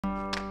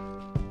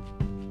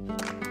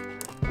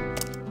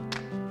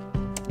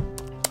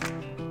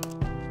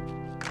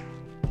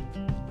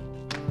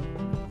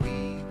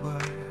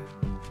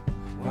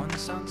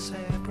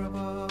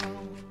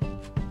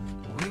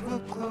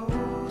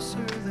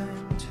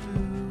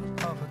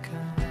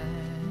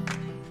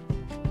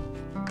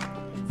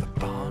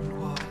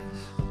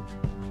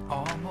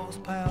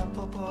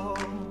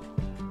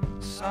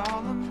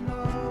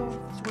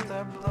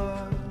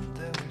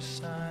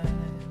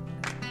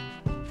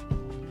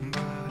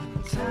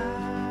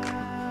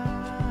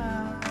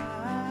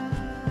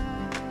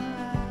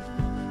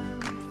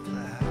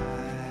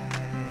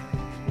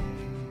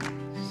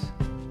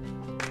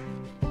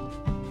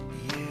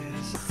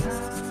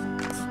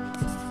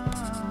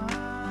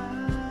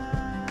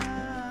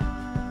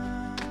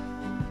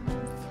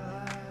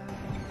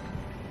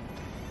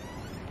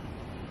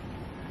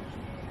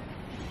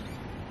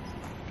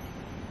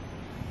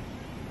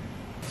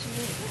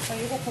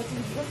이거 거진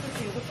익었을 때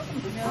이거 조금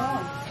넣으면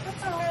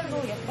색깔로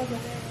예뻐서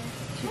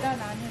지단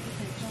안 해도 될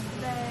정도.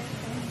 네.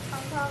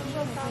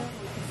 감사합니다.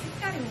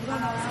 색깔이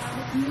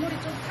우러나서 국물이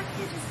좀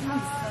탁해질 수는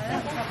있어요.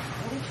 그러니까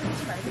오래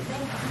줄이지 말고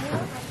드셔보세요.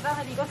 나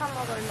이거 사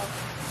먹으려고.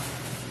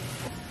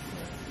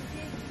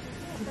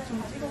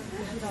 좀 찍어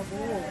보시라고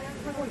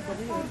하고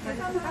있거든요.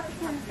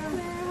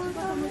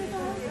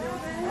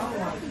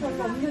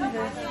 별로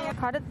없는데.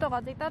 가래떡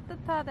아직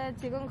따뜻하대.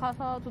 지금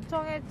가서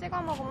조청에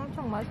찍어 먹으면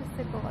엄청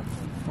맛있을 것 같아.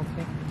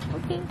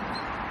 오케이.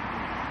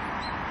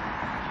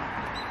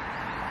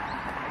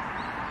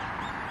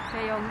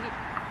 내 연기.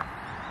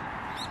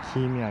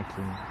 김이야,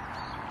 김.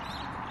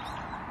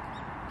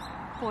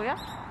 뭐야?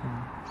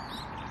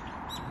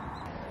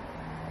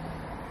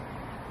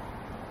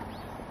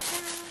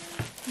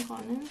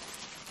 이거는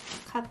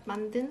갓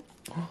만든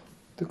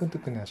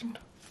뜨끈뜨끈해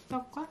아직도.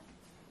 떡과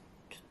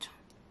조청.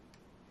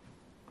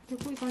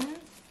 그리고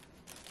이거는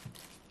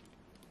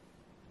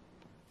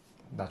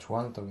나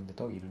좋아하는 떡인데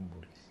떡 이름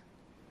모르겠어.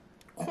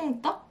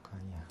 콩떡?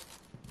 아니야.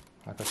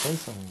 아까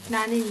써있었는데.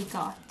 나는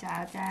이거.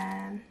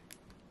 짜잔.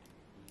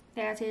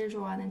 내가 제일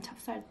좋아하는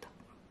찹쌀떡.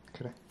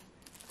 그래.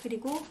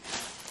 그리고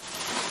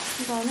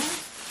이거는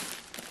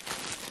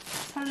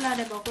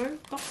설날에 먹을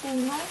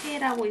떡국만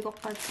깨라고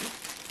이것까지.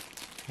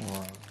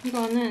 우와.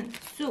 이거는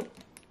쑥,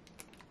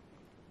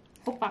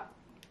 호박,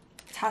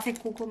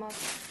 자색 고구마.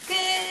 끝!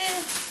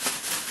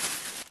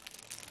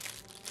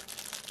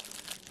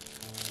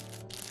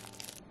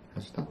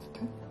 아주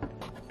따뜻해?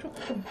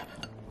 조금.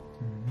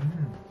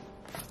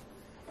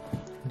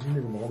 이제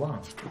이거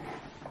먹어봐.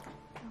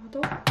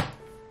 나도.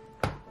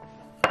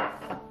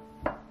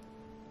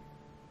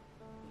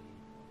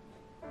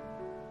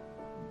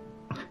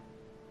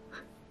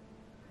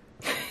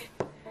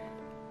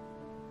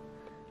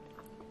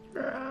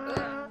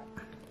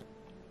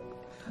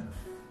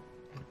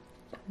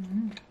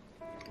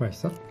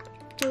 맛있어?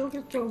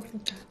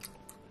 쫄깃쫄깃.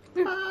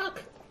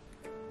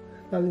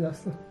 난리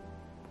났어.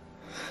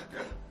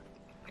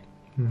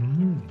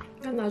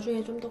 난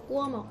나중에 좀 더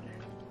구워 먹을래.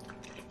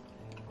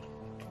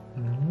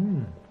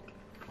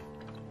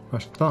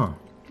 맛있다.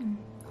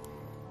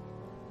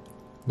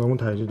 너무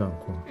달지도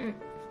않고.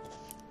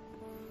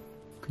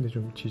 근데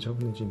좀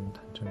지저분해지는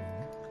단점이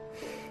있네.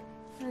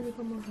 난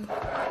이거 먹을래.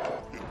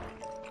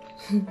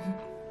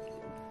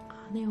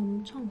 안에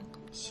엄청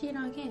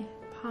실하게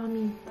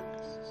밤이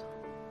들어있어서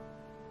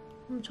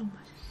엄청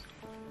맛있어.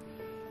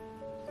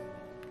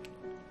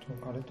 저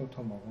가래떡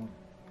더 먹어.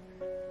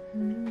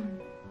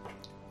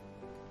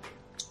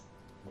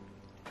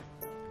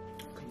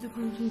 근데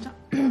그럼 진짜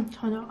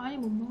저녁 아예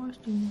못 먹을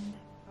수도 있는데.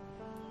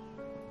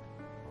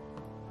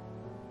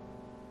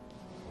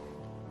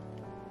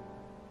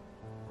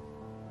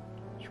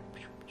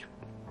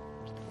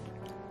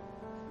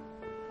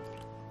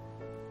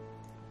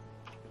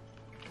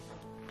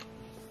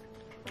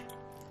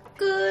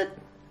 끝!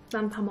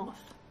 난 다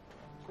먹었어.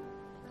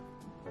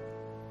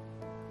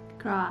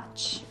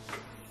 그렇지.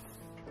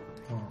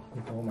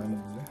 이거 너무 많이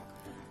먹는데?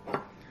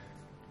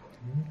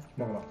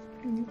 먹어봐.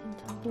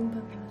 진짜 너무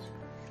배불러서.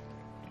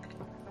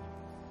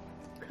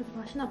 그래도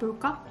맛이나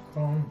볼까?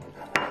 그럼.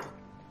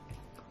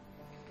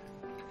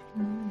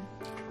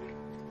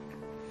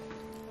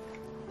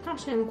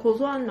 확실히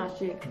고소한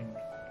맛이.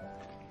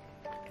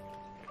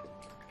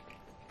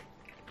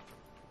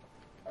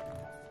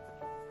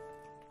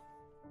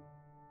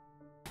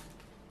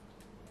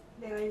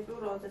 내가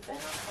일부러 어제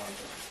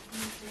빼놨거든.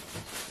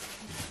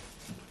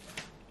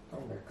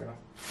 몇 그램?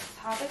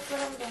 400g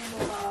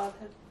정도가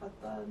될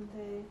것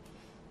같다는데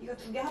이거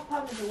두 개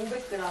합하면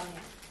 500g이야.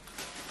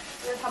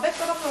 근데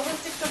 400g도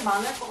솔직히 좀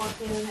많을 것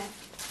같기는 해.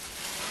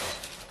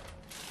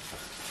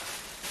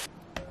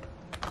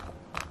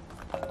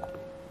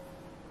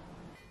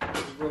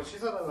 이거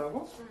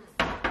씻어달라고?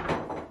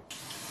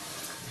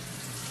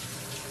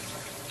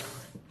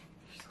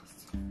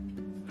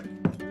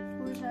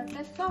 물 잘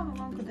뺐어?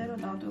 그건 그대로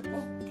놔두고.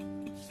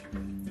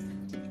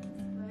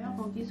 왜요?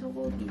 거기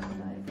소고기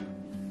있어요.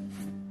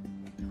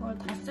 그걸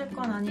다 쓸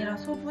건 아니라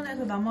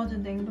소분해서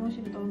나머지는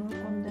냉동실에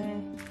넣어놓을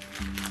건데.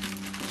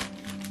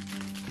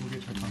 이게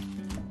잠깐.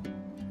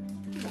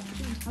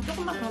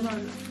 조금만 더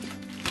넣을래.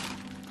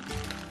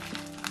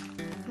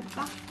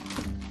 됐다?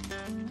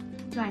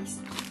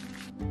 나이스.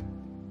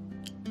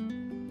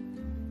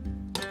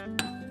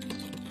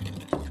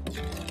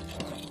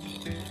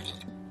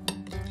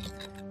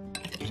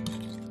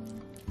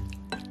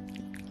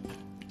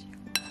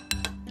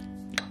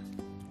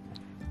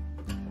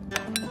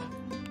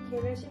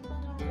 얘를 10분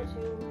정도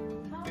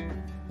재우면서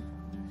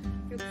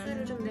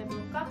육수를 좀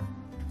내볼까?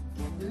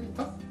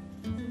 1리터?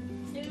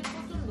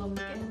 1리터 좀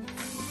넘게.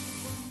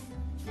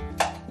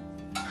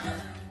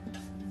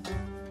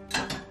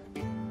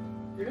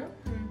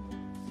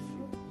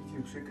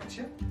 그게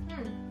끝이야?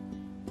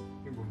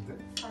 응. 이게 뭔데?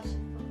 다시.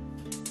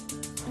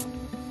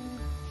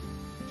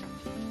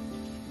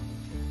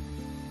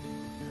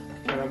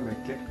 계란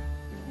몇 개?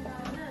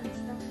 계란은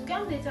진짜 2개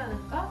하면 되지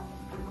않을까?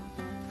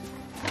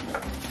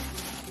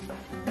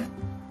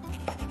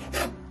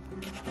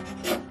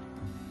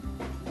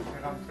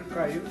 계란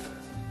풀까요?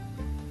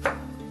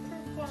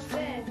 풀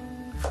건데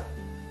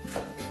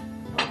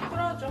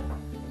풀어줘.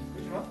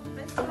 그지마?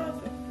 네,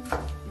 풀어줘.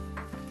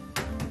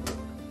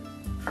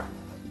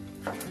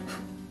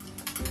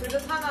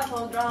 그릇 하나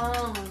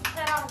더랑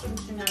채랑 좀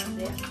주면 안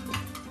돼요?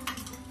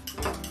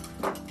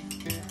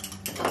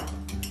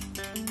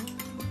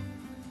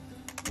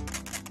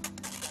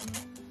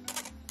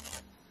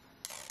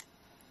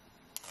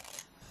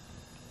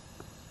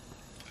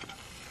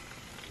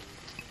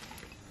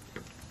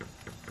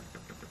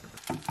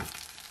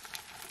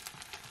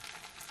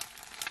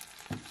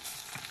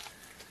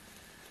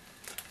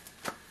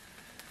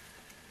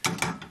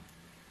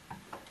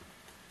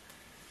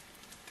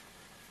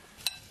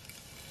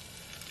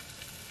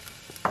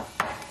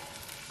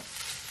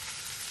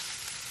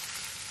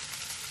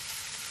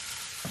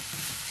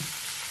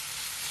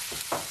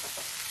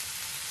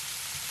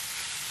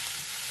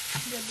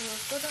 이제 물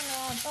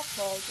끓으면 떡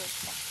넣어줘,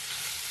 오빠.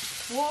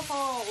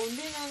 부어서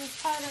올리는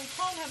스타일은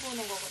처음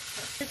해보는 것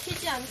같아.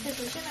 튀지 않게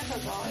조심해서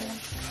넣어요.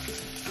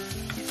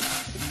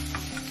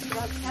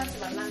 그렇게 하지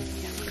말라는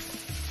얘기야.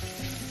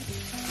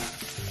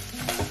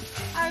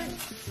 아이,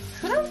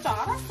 그럴 줄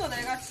알았어,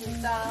 내가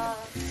진짜.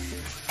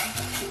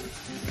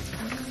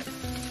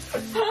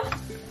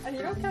 아니,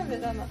 이렇게 하면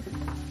되잖아.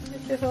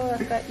 이렇게 해서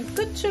약간 이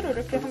끝으로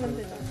이렇게 하면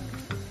되잖아.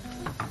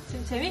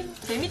 지금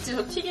재밌지,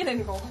 저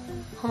튀기는 거.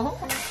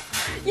 어?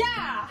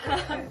 야!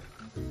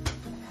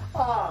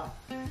 아!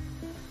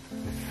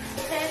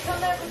 제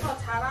처음부터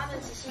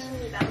잘하는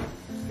짓이십니다.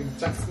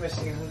 등짝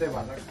스매싱 한 대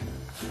맞아.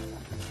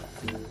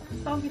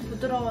 떡이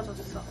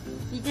부드러워졌어.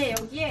 이제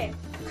여기에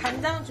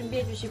간장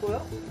준비해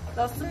주시고요.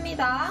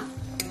 넣습니다.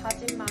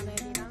 다진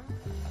마늘이랑.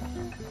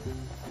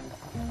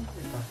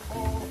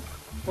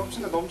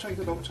 넘친다, 넘쳐,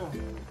 이거 넘쳐.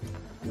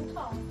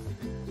 좋다.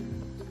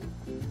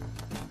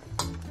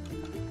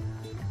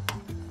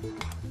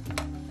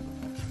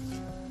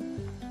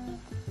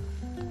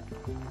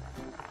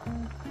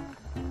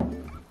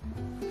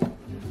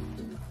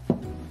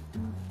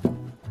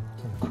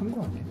 큰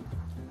거 아니야?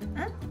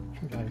 응?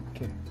 좀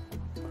얇게.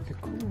 그렇게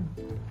크면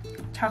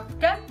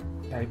작게?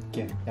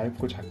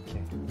 얇고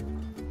작게.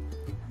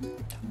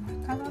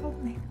 정말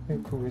까다롭네.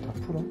 그거 왜 다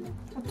풀어?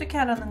 어떻게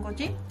하라는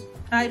거지?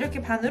 아,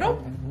 이렇게 반으로?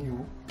 아니,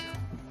 이거.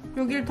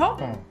 여길 더?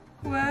 어.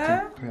 왜?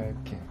 더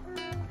얇게.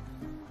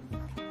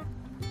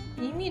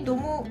 이미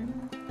너무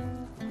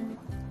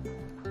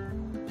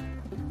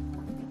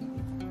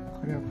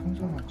그래야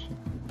풍성하지.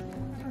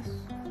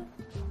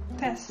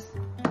 됐어.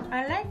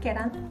 I like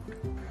계란.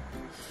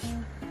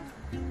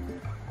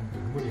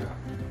 눈물이야.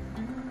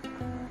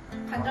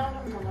 간장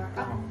좀 더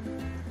넣을까?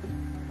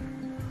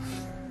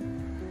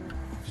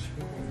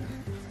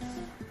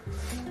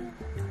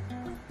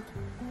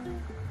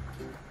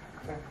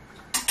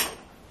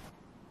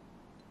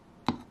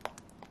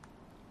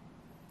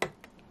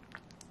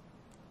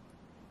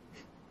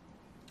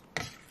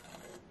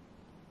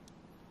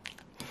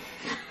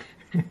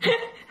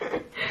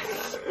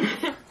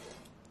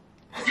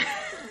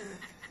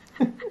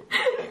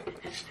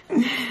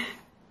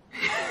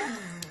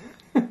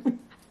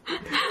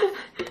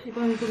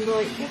 이번엔 좀 더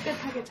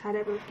깨끗하게 잘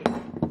해볼게.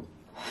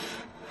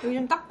 여기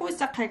좀 닦고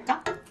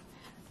시작할까?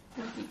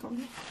 여기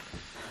이거는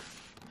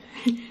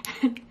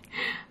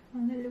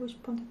안 흘리고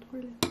싶었는데 또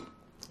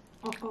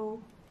흘렸어.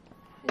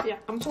 이제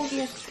약간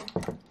포기했어.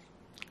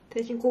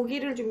 대신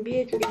고기를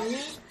준비해주겠니?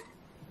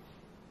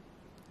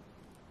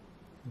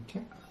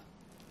 이렇게?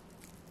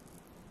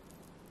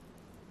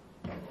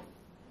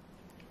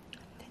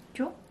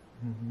 됐죠?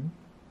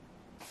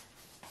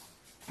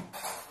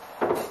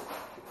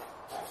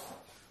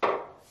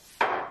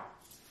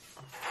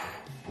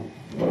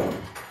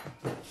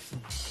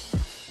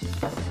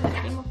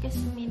 맛있게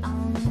먹겠습니다.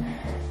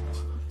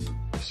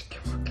 맛있게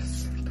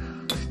먹겠습니다.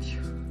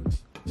 드디어.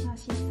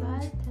 맛있어 할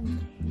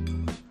텐데.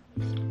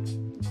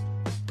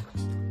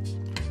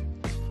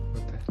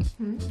 어때?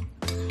 응?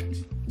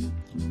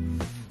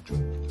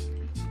 좀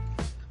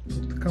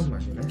독특한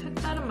맛이네.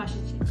 색다른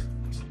맛이지.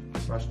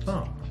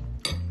 맛있다.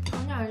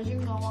 전혀 안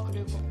싱거워.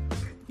 그리고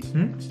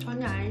응?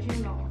 전혀 안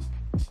싱거워.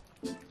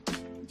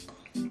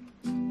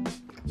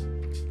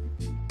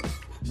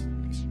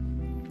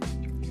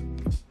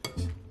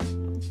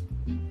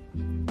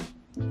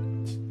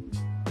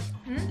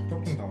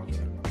 조금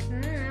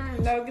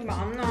담아줘야 나 여기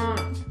많아.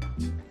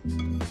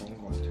 좋은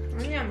거 같아.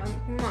 아니야,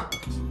 많구만.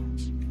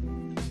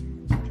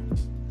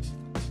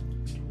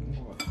 좋은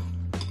거 같아.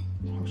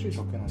 확실히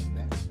적게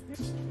넣었네.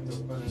 근데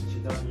오빠는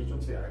지단이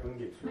좀 더 얇은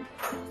게 있을 거야.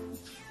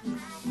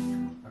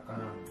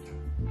 약간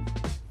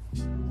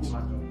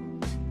무궁한 정도.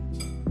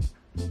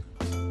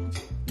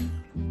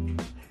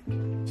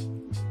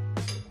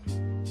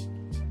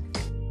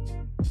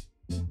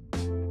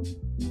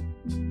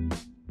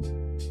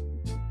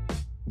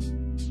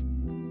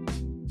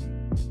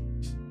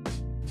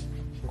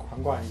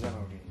 광고 아니잖아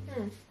우리.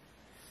 응.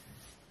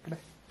 그래.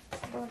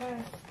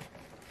 이거를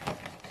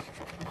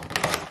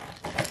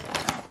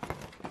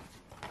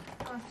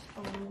하나씩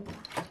먹는다.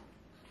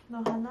 너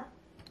하나?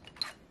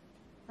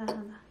 나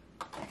하나.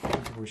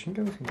 뭐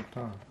신기하게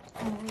생겼다.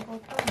 이거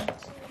좀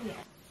신기해.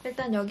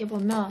 일단 여기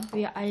보면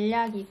위에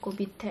알약이 있고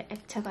밑에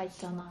액체가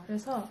있잖아.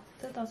 그래서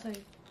뜯어서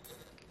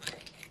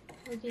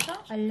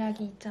여기서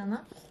알약이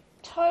있잖아.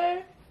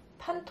 철,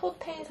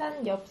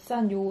 판토텐산,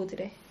 엽산,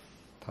 요오드래.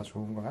 다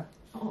좋은 거야?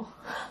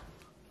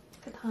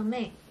 그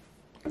다음에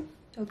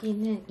여기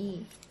있는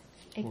이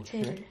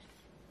액체를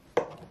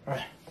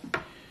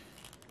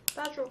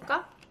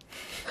싸줄까?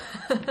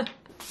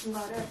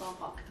 이거를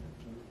먹어.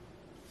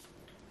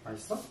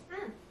 맛있어?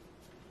 응.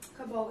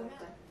 그거 먹으면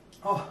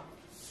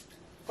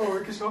왜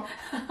이렇게 싫어?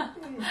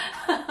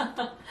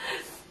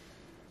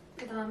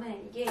 그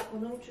다음에 이게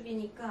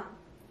고농축이니까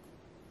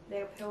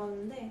내가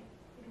배웠는데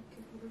이렇게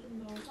물을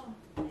좀 넣어서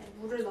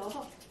물을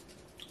넣어서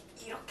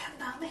이렇게 한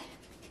다음에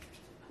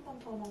한 번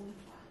더 먹는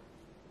거야.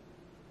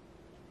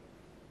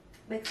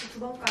 맥주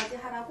 2번까지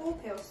하라고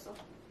배웠어.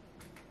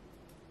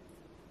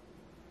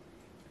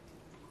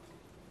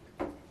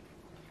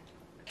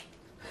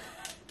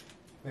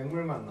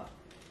 맹물 맛 나.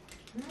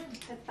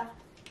 됐다.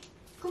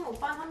 그럼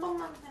오빠는 한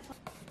번만 해서.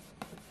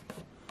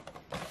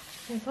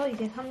 그래서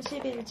이게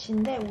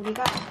 30일치인데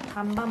우리가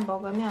반반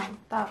먹으면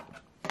딱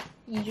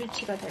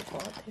 2주치가 될 것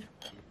같아요.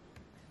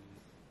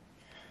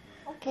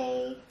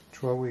 오케이.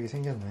 좋아 보이게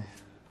생겼네.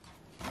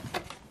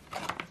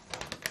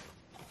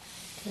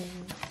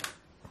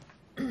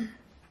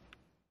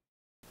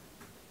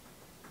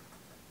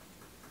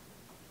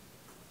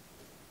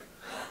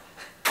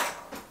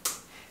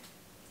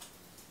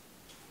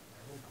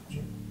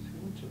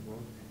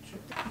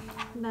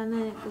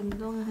 나는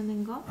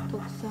운동하는 거,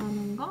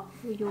 독서하는 거,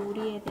 그리고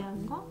요리에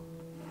대한 거.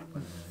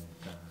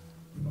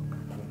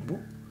 공부?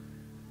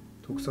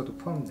 독서도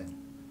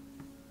포함된.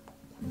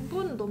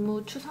 공부는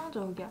너무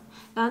추상적이야.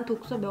 난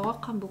독서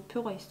명확한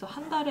목표가 있어.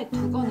 한 달에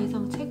 2권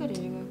이상 책을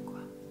읽을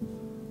거야.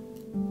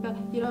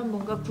 그러니까 이런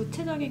뭔가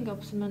구체적인 게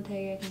없으면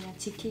되게 그냥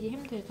지키기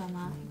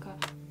힘들잖아. 그러니까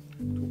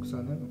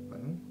독서는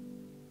오빠는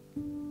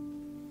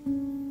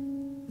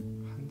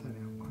한 달에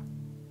한 권.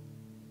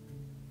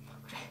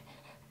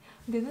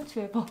 내 눈치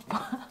왜 봐,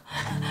 오빠?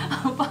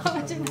 오빠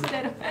하고 싶은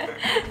대로 해.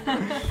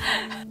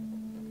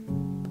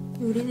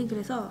 요리는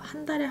그래서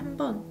한 달에 한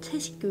번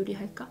채식 요리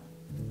할까?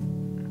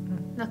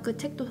 나 그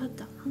책도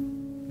샀잖아.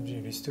 이제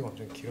리스트가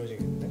엄청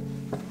길어지겠는데?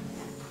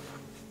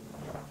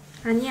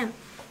 아니야.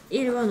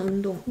 1번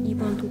운동,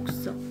 2번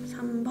독서,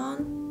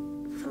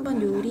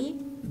 3번 요리.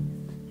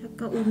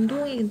 약간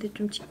운동이 근데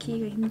좀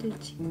지키기가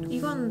힘들지.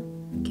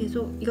 이건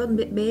계속, 이건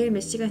매일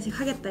몇 시간씩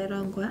하겠다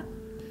이런 거야?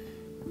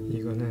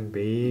 이거는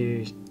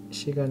매일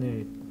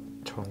시간을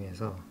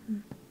정해서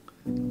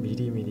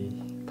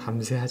미리미리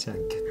밤새 하지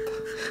않겠다.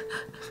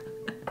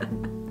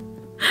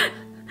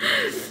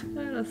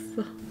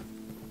 알았어.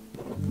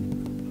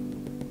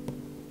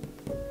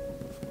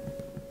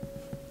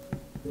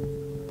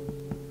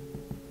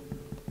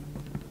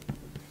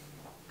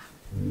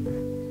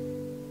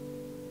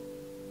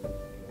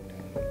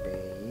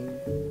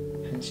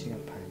 매일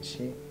 1시간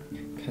반씩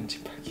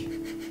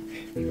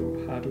편집하기.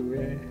 그리고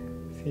하루에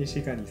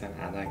 3시간 이상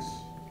안 하기.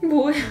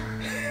 뭐야?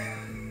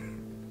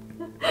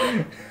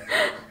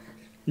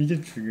 이게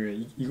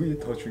중요해. 이게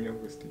더 중요한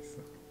걸 수도 있어.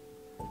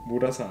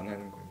 몰아서 안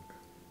하는 거니까.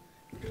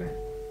 그래.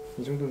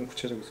 이 정도는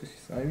구체적으로 쓸 수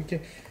있어.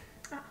 이렇게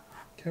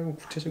하고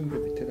구체적인 거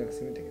밑에다가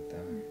쓰면 되겠다.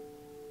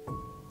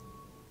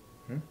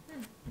 응?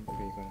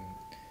 그리고 이거는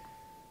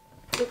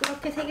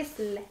그렇게 3개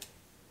쓸래.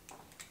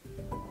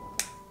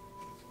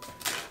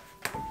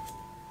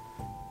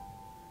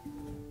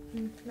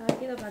 나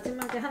여기다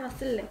마지막에 하나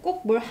쓸래.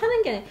 꼭 뭘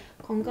하는 게 아니라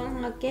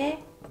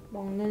건강하게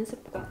먹는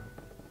습관.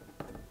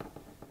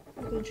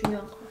 이건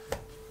중요한 거야.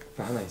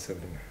 나 하나 있어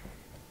그러면.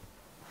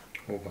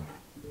 5번.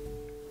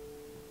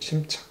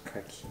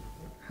 침착하기.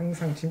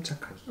 항상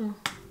침착하기.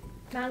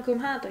 난 그럼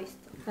하나 더 있어.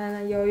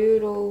 나는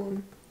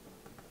여유로운,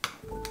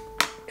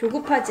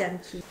 조급하지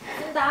않기.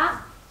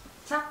 쓴다.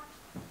 자.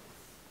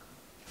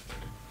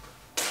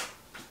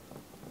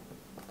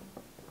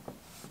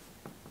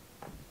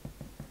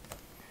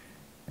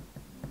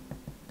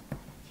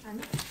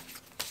 아니.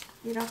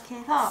 이렇게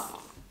해서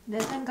내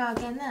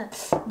생각에는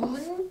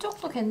문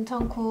쪽도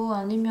괜찮고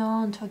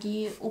아니면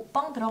저기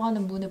옷방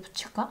들어가는 문에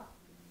붙일까?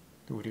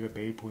 또 우리가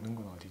매일 보는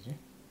건 어디지?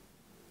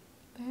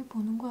 매일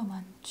보는 거야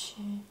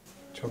많지.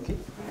 저기?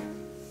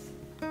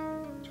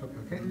 저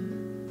벽에?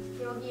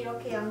 여기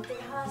이렇게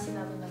양쪽에 하나씩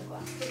놔두는 거야.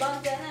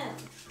 2번째는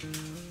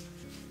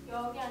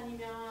여기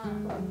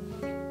아니면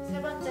여기.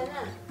 3번째는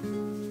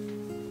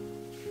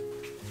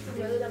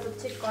여기다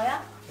붙일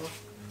거야?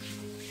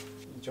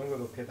 이 정도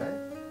높이다 해?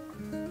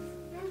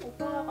 응,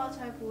 오빠가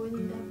잘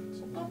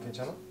보이는데. 오빠?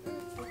 괜찮아?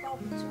 오빠가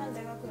붙이면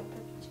내가 그 옆에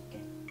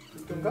붙일게.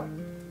 뚜뜬가?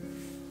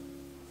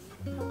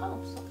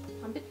 상관없어.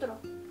 안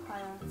삐뚤어.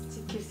 과연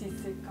지킬 수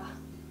있을까?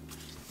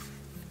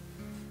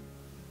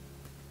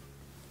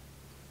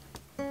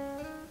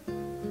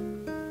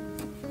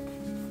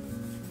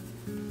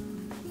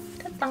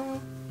 됐다.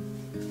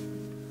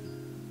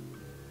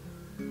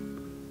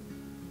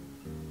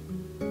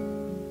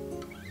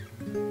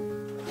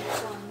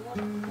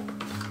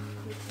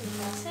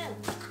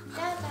 이것은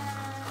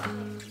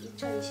짜잔!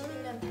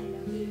 2021년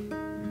달력이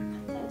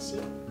한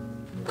장씩.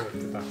 이거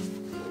예쁘다.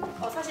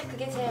 사실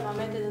그게 제일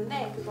마음에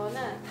드는데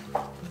그거는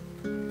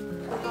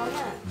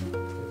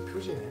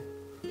표지네.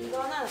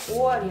 이거는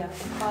 5월이야.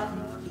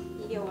 맞아.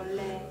 이게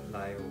원래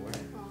나의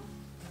 5월.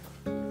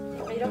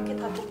 이렇게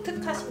다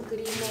독특하신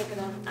그림의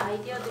그런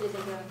아이디어들이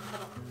되게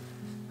많더라고.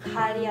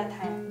 달이야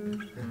달.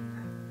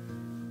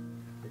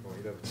 이거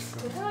어디다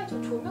붙일까? 그 생각에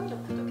좀 조명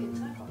옆에도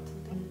괜찮을 것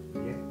같은데.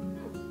 이게?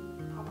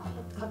 봐봐,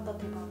 갖다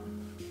대봐.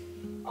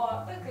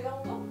 약간 그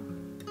정도?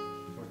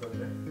 어떤데?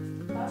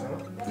 괜찮아?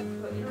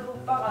 일로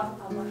오빠가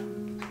봐봐.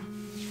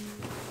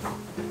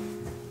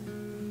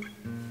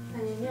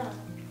 아니면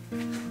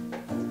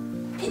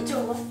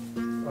이쪽으로?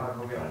 아,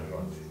 거기 아닌 것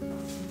같아.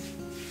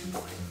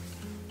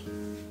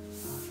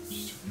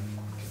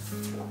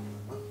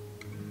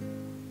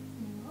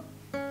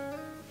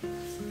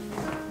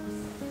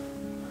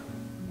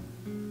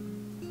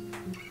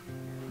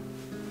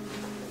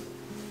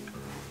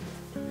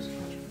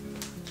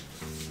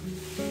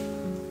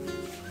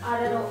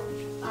 아래로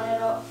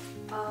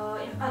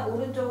약간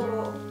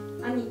오른쪽으로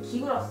아니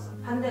기울었어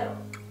반대로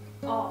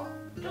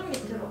좀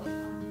밑으로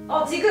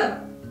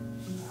지금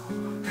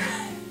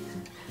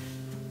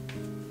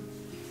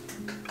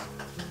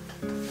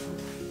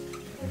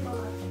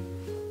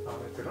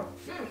마음에 들어?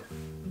 응.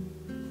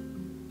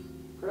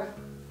 그래?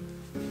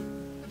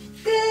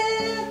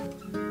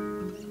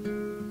 끝.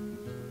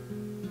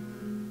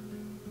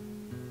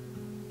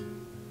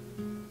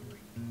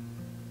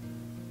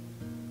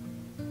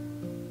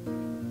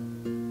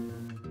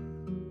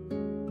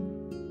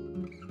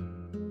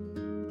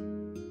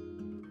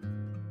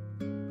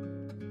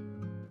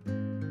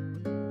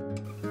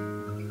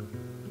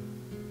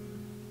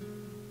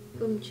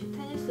 지금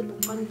테니스 못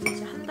간 지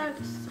이제 한 달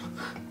됐어.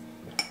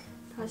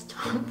 다시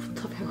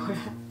처음부터 배워야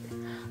돼.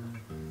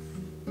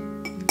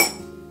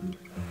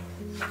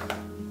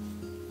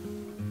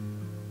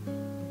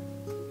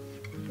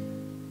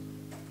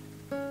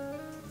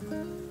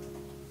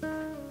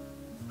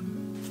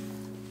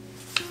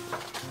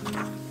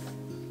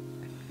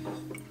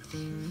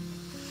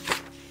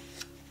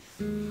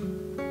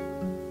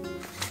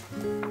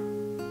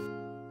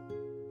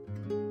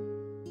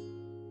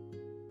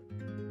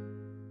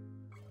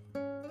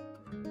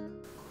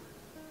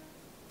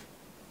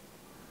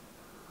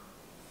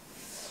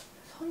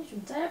 손이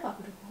좀 짧아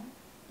그리고.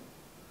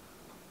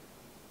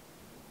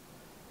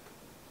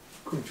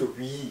 그럼 저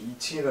위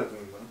 2층에다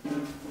두는 거야?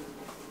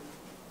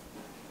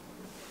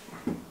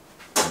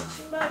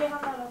 신발이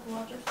하나라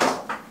도와줄 수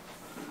있어.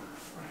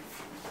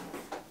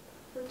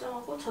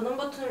 설정하고 전원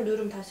버튼을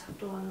누르면 다시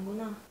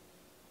작동하는구나.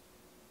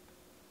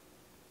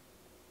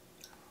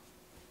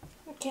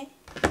 오케이.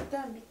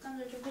 일단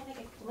밑간을 좀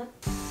해야겠구만.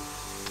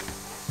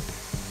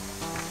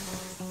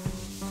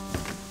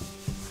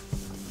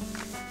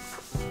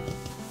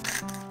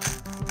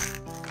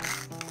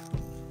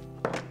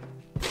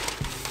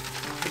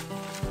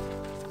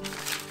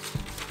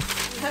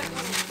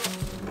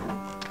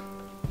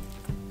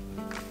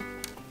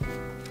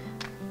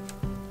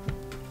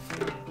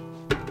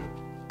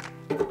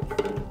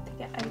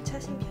 되게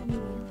알차신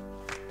편이네요.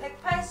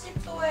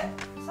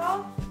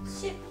 180도에서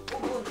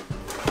 15분.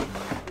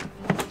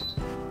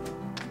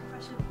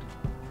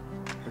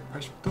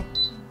 180도?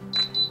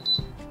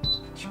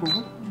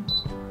 15분?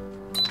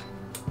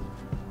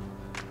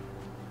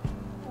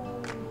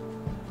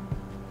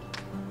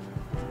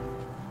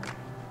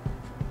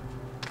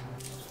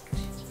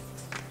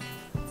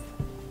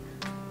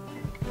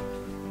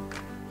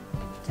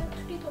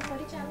 짜투리도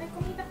버리지 않을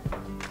겁니다.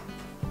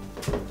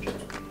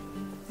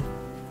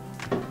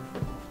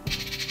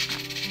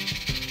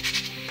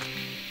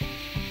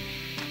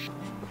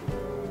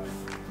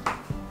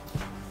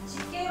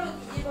 집게로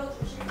뒤집어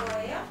주실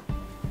거예요?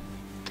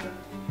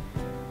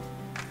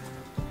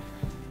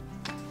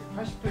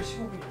 80도에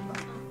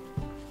 15분이었나?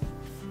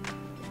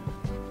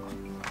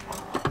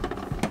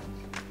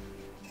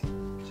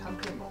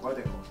 샴페인 먹어야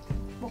될 것 같아.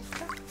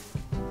 먹자.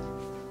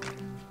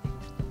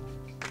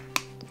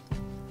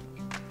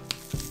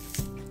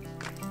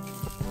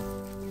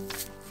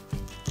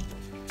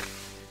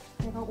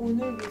 내가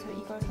오늘 위해서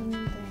이걸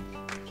샀는데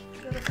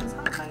이렇게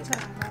상상이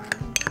잘 안 가는데.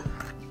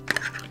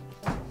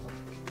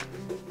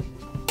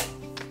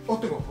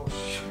 뜨거워.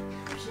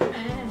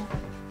 심해.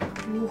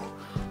 오,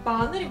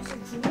 마늘이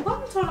무슨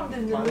군밤처럼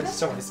됐는데? 마늘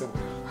진짜 맛있어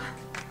보여.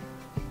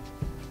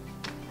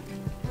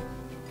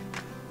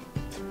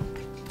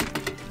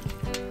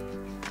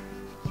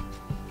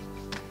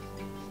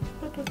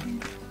 그래도 돼.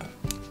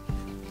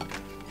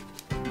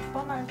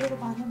 오빠 말대로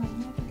마늘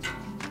많이 해도 돼.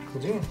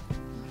 그지?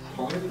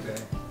 더 해도 돼.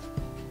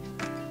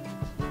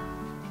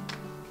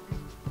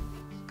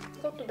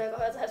 이것도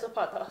내가 회사에서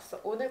받아왔어.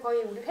 오늘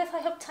거의 우리 회사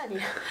협찬이야.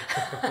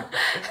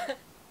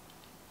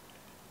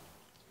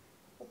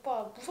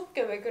 오빠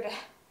무섭게 왜 그래?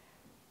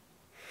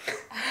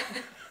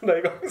 나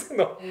이거 항상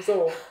너무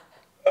무서워.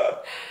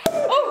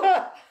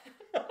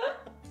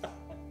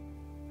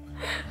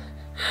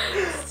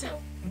 진짜.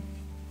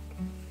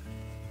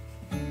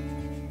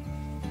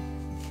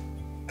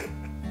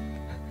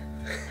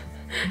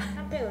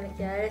 샴페인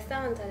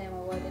알싸한 잔에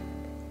먹어야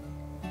되는데.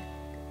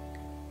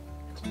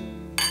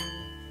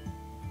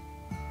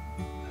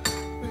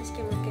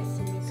 맛있게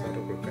먹겠습니다.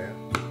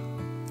 썰어볼까요?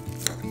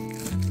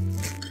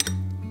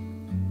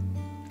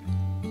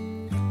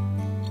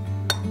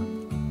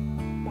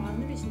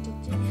 마늘이 진짜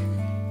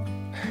찐이야.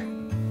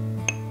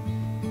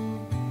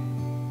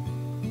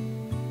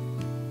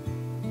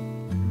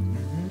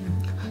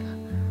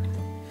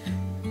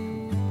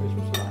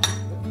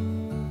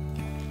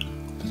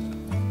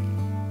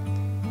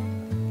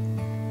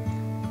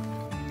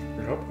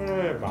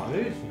 에어프라이어에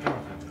마늘이 진짜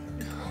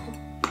맛있네.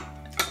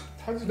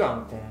 타지도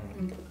않고.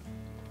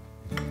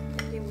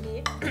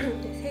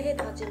 우리 새해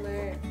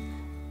다짐을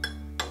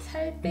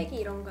살 빼기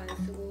이런 거 안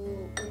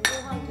쓰고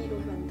운동하기로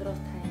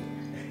만들어서 다행이야.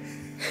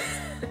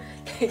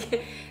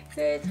 되게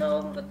새해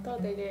처음부터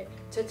되게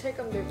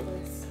죄책감 들고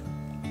그랬어.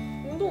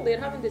 운동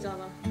내일 하면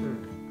되잖아.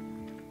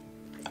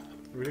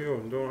 우리가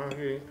운동을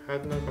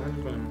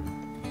하는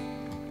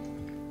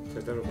거는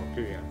제대로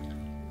먹기 위함이야.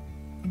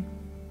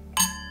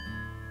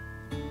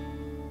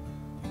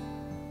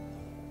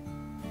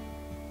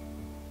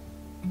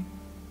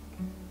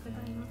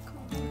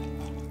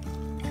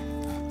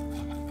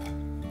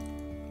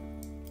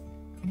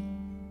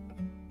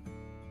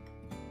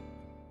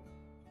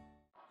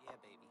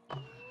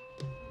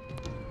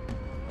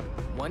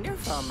 Wonder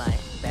if all my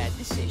bad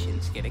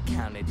decisions get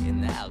accounted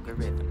in the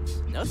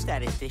algorithms. No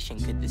statistician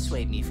could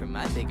dissuade me from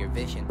my bigger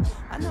vision.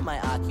 I know my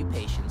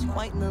occupation's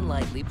quite an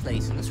unlikely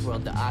place in this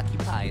world to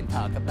occupy and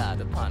talk about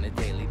upon a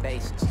daily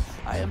basis.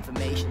 Our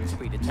information's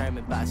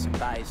predetermined by some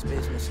biased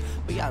business.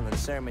 We all in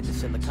sermon to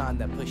Silicon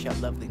that push out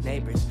lovely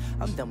neighbors.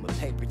 I'm done with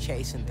paper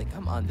chasing, think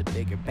I'm on to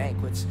bigger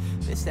banquets.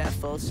 This that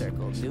full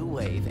circle, new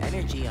wave,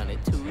 energy on a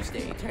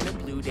Tuesday. Turn a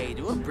blue day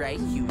to a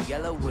bright hue,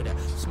 yellow with a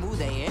smooth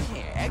A in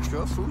hair.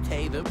 Extra fruit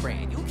the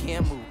brand, you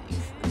can't move me.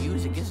 The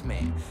music is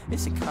man,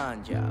 it's a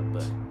con job,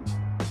 but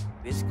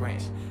it's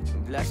grand.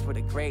 Been blessed with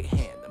a great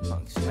hand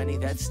amongst many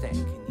that stank.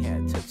 And yeah,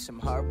 it took some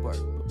hard work,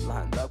 but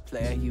blind luck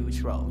play a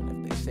huge role.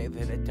 If they say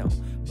that it don't,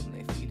 well,